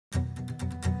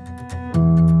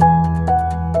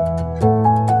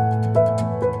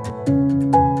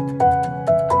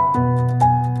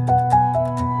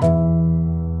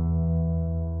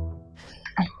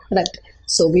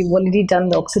So we've already done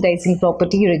the oxidizing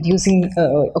property,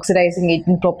 oxidizing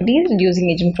agent properties, reducing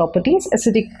agent properties,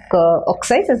 acidic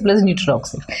oxides as well as neutral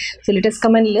oxides. So let us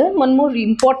come and learn one more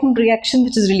important reaction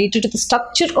which is related to the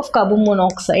structure of carbon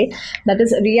monoxide, that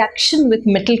is a reaction with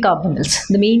metal carbonyls.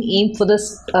 The main aim for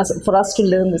us to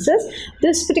learn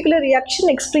this particular reaction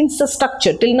explains the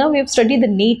structure. Till now we have studied the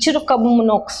nature of carbon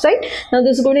monoxide. Now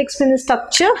this is going to explain the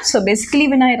structure. So basically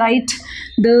when I write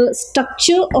the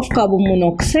structure of carbon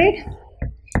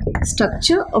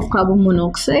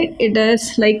monoxide, it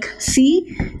is like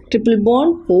C triple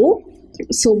bond O.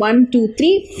 So 1 2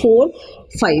 3 4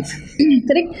 5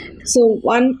 correct. So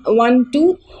 1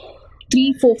 2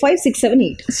 3 4 5 6 7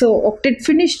 8. So octet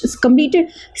finished is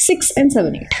completed. 6 and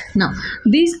 7 8. Now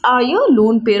these are your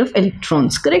lone pair of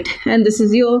electrons, correct, and this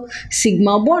is your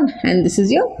sigma bond and this is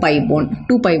your pi bond,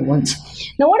 2 pi bonds.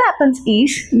 Now what happens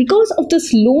is, because of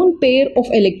this lone pair of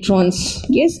electrons,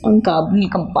 yes, on carbonyl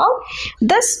compound,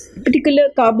 this particular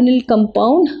carbonyl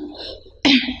compound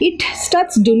it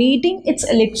starts donating its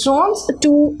electrons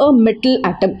to a metal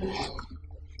atom.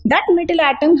 That metal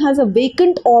atom has a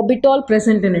vacant orbital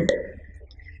present in it.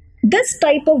 This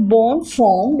type of bond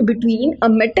formed between a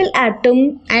metal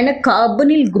atom and a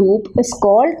carbonyl group is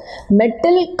called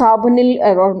metal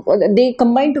carbonyl. They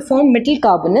combine to form metal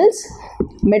carbonyls,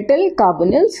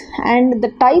 and the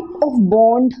type of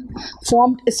bond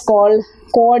formed is called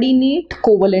coordinate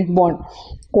covalent bond.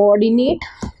 Coordinate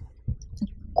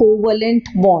covalent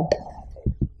bond,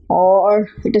 or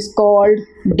it is called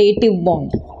dative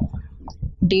bond.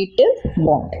 Dative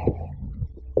bond.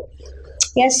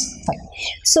 Yes, fine.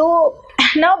 So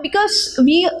now, because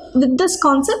with this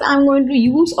concept, I am going to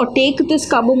use or take this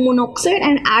carbon monoxide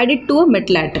and add it to a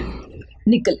metal atom,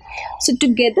 nickel. So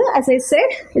together, as I said,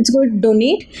 it's going to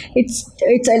donate its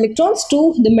electrons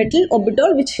to the metal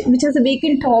orbital, which has a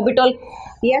vacant orbital,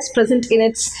 yes, present in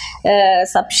its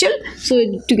subshell. So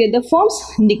it together forms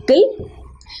nickel.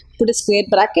 Put a square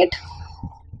bracket.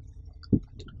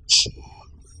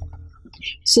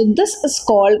 So this is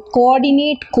called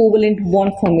coordinate covalent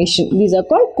bond formation. These are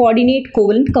called coordinate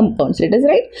covalent compounds. Let us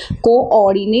write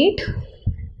coordinate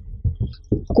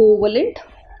covalent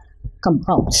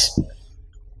compounds.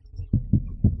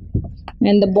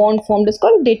 And the bond formed is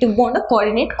called dative bond or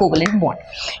coordinate covalent bond.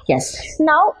 Yes.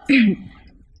 Now,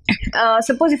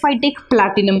 suppose if I take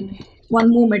platinum, one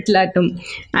more metal atom,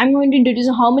 I'm going to introduce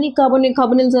how many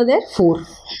carbonyls are there? 4.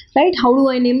 Right? How do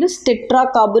I name this?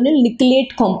 Tetracarbonyl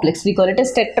nickelate complex. We call it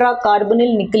as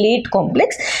tetracarbonyl nickelate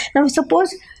complex. Now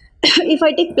suppose if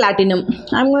I take platinum,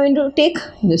 I'm going to take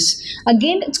this.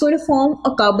 Again, it's going to form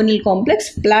a carbonyl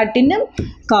complex. Platinum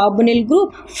carbonyl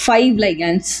group, 5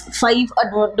 ligands. 5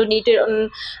 are donated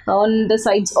on the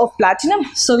sides of platinum.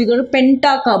 So we go to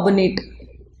pentacarbonate.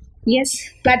 Yes,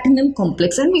 platinum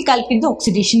complex, and we calculate the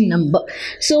oxidation number.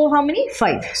 So how many?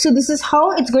 5. So this is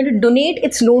how it's going to donate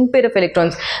its lone pair of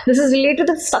electrons. This is related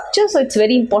to the structure, so it's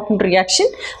very important reaction.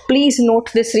 Please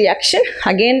note this reaction.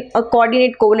 Again, a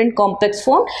coordinate covalent complex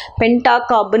formed,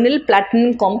 pentacarbonyl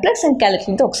platinum complex, and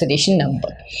calculate the oxidation number.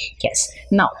 Yes.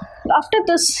 Now after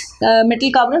this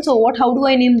metal carbonyl, so how do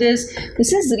I name this?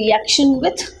 This is reaction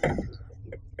with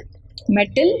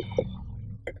metal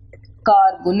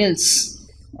carbonyls.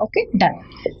 Okay, done.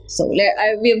 So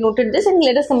we have noted this, and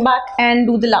let us come back and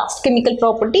do the last chemical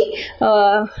property.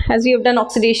 As we have done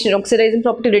oxidizing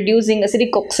property, reducing,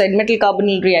 acidic oxide, metal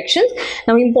carbonyl reactions.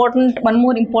 Now one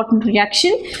more important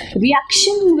reaction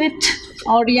with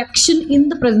or reaction in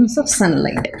the presence of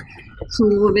sunlight.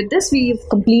 So with this we have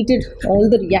completed all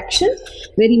the reactions.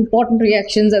 Very important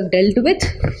reactions I've dealt with.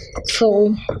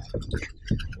 So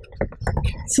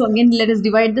again, let us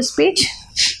divide this page.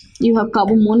 You have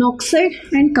carbon monoxide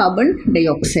and carbon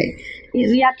dioxide.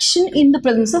 Reaction in the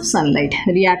presence of sunlight.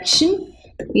 Reaction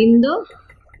in the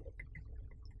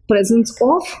presence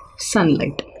of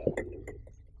sunlight.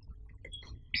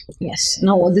 Yes.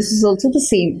 Now this is also the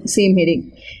same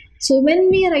heading. So when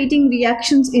we are writing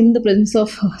reactions in the presence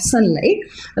of sunlight,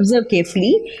 observe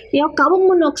carefully. Your carbon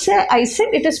monoxide, I said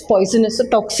it is poisonous or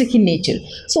toxic in nature.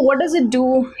 So what does it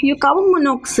do? Your carbon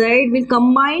monoxide will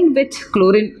combine with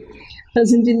chlorine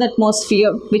present in the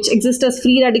atmosphere, which exists as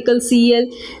free radicals Cl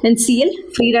and Cl,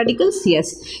 free radicals.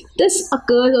 Yes,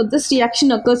 this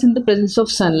reaction occurs in the presence of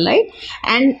sunlight,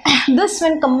 and this,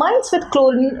 when combines with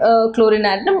chlorine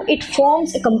atom, it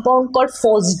forms a compound called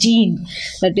phosgene,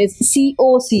 that is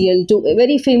COCl2. A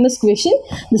very famous question.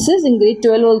 This is in grade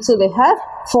 12 also they have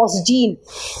phosgene.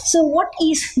 So what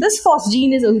is this?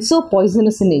 Phosgene is also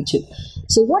poisonous in nature.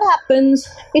 So what happens?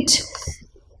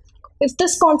 If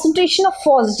this concentration of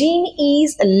phosgene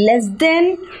is less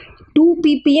than 2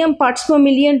 ppm parts per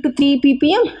million to 3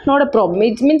 ppm, not a problem.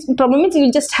 It means problem means you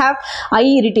will just have eye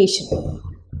irritation.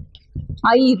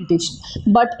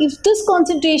 But if this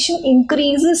concentration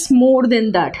increases more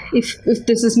than that, if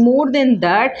this is more than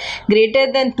that,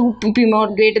 greater than 2 ppm or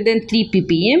greater than 3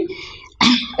 ppm,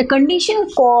 a condition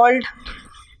called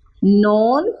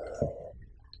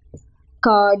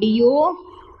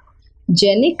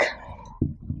non-cardiogenic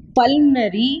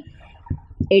pulmonary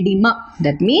edema.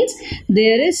 That means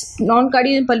there is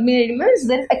non-cardiogenic pulmonary edema, is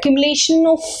there is accumulation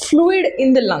of fluid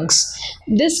in the lungs.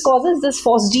 This causes this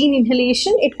phosgene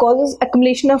inhalation, it causes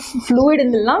accumulation of fluid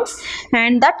in the lungs,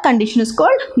 and that condition is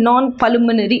called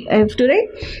non-pulmonary, I have to write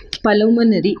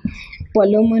pulmonary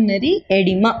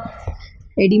edema.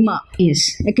 Edema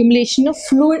is accumulation of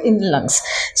fluid in the lungs.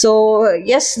 So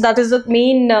yes, that is the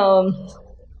main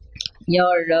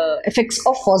effects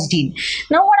of phosgene.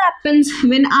 Now what happens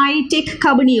when I take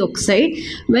carbon dioxide?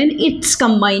 When it's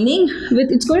combining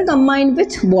with, it's going to combine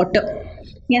with water.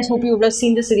 Yes, hope you would have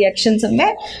seen this reaction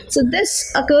somewhere. So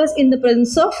this occurs in the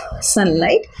presence of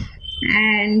sunlight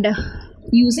and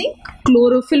using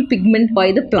chlorophyll pigment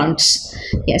by the plants.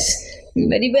 Yes, you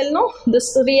very well know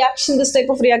this reaction, this type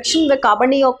of reaction, the carbon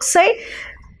dioxide,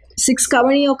 6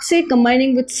 carbon dioxide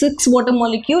combining with 6 water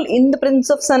molecule in the presence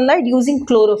of sunlight using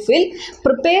chlorophyll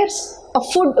prepares a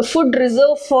food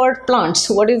reserve for plants.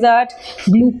 What is that?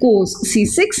 Glucose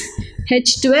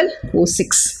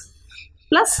C6H12O6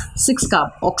 plus 6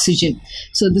 carb oxygen.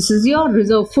 So this is your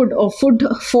reserve food or food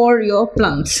for your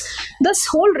plants. This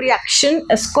whole reaction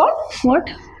is called what?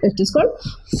 It is called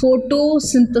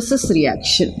photosynthesis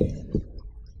reaction.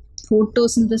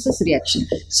 Photosynthesis reaction.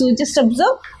 So just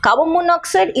observe, carbon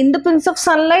monoxide in the presence of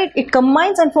sunlight, it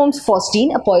combines and forms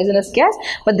phosgene, a poisonous gas.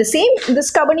 But the same,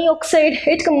 this carbon dioxide,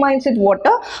 it combines with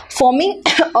water, forming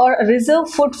a reserve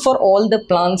food for all the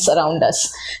plants around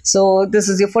us. So this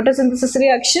is your photosynthesis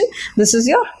reaction. This is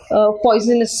your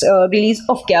poisonous release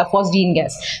of phosgene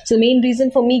gas. So the main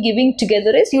reason for me giving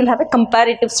together is you will have a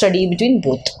comparative study between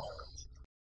both.